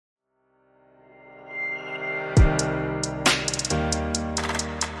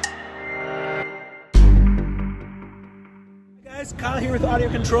Guys, Kyle here with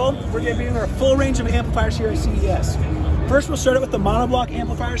AudioControl. We're going to be doing our full range of amplifiers here at CES. First, we'll start out with the monoblock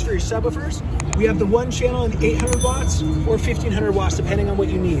amplifiers for your subwoofers. We have the one channel in 800 watts or 1500 watts, depending on what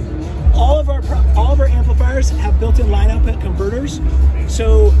you need. All of our amplifiers have built-in line output converters,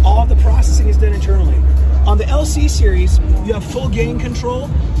 so all of the processing is done internally. On the LC series, you have full gain control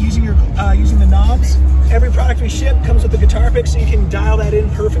using the knobs. Every product we ship comes with a guitar pick, so you can dial that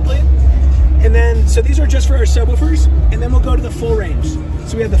in perfectly. And then, so these are just for our subwoofers, and then we'll go to the full range.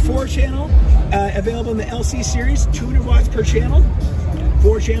 So we have the 4-channel available in the LC series, 200 watts per channel,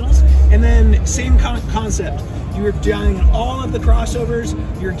 4 channels, and then same concept. You're dialing in all of the crossovers,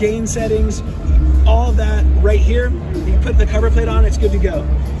 your gain settings, all of that right here. You put the cover plate on, it's good to go.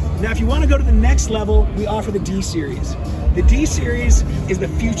 Now, if you want to go to the next level, we offer the D series. The D series is the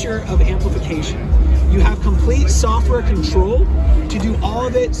future of amplification. You have complete software control to do all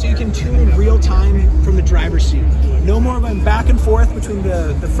of it, so you can tune in real time from the driver's seat. No more going back and forth between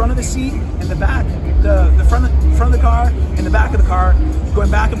the front of the seat and the back, the front of the car and the back of the car, going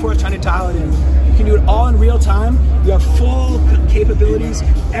back and forth trying to dial it in. You can do it all in real time. You have full capabilities,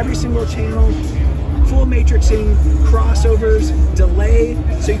 every single channel, full matrixing, crossovers, delay,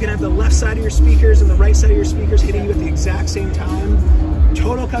 so you can have the left side of your speakers and the right side of your speakers hitting you at the exact same time.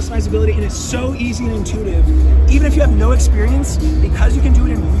 Total customizability, and it's so easy and intuitive. Even if you have no experience, because you can do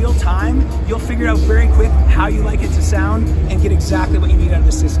it in real time, you'll figure out very quick how you like it to sound and get exactly what you need out of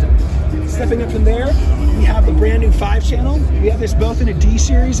the system. Stepping up from there, we have the brand new 5-channel. We have this both in a D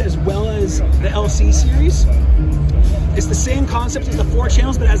series as well as the LC series. It's the same concept as the 4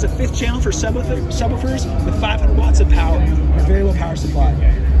 channels, but it has a 5th channel for subwoofers with 500 watts of power, a variable power supply.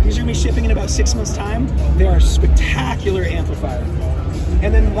 These are going to be shipping in about 6 months' time. They are a spectacular amplifier.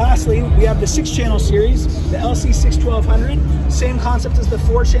 And then lastly, we have the 6-channel series, the LC6-1200. Same concept as the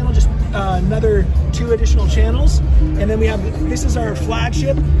 4-channel, just another 2 additional channels. And then we have, this is our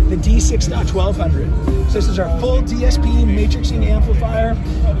flagship, the D6-1200. So this is our full DSP matrixing amplifier,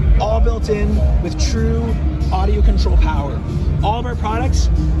 all built in with true audio control power. All of our products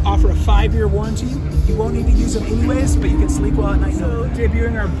offer a 5-year warranty. You won't need to use them anyways, but you can sleep well at night. So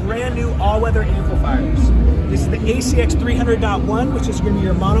debuting our brand new all-weather amplifiers. This is the ACX 300.1, which is going to be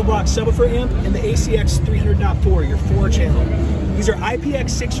your monoblock subwoofer amp, and the ACX 300.4, your 4-channel. These are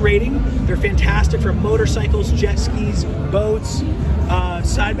IPX6 rating. They're fantastic for motorcycles, jet skis, boats,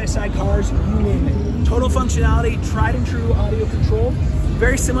 side-by-side cars, you name it. Total functionality, tried and true audio control.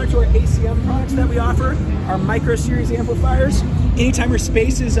 Very similar to our ACM products that we offer, our micro series amplifiers. Anytime your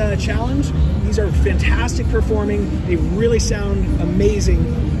space is a challenge, these are fantastic performing. They really sound amazing.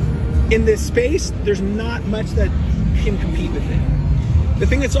 In this space, there's not much that can compete with it. The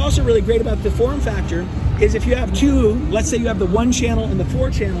thing that's also really great about the form factor is if you have 2, let's say you have the 1-channel and the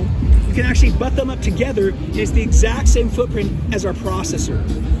 4-channel, you can actually butt them up together, and it's the exact same footprint as our processor.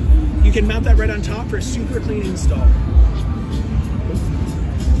 You can mount that right on top for a super clean install.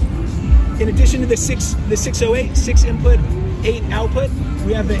 In addition to the 608, 6 input, 8 output,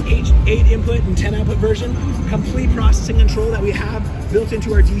 we have the 8 input and 10 output version, complete processing control that we have built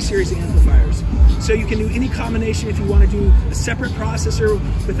into our D series amplifiers. So you can do any combination if you want to do a separate processor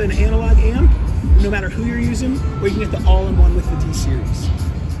with an analog amp, no matter who you're using, or you can get the all-in-one with the D series.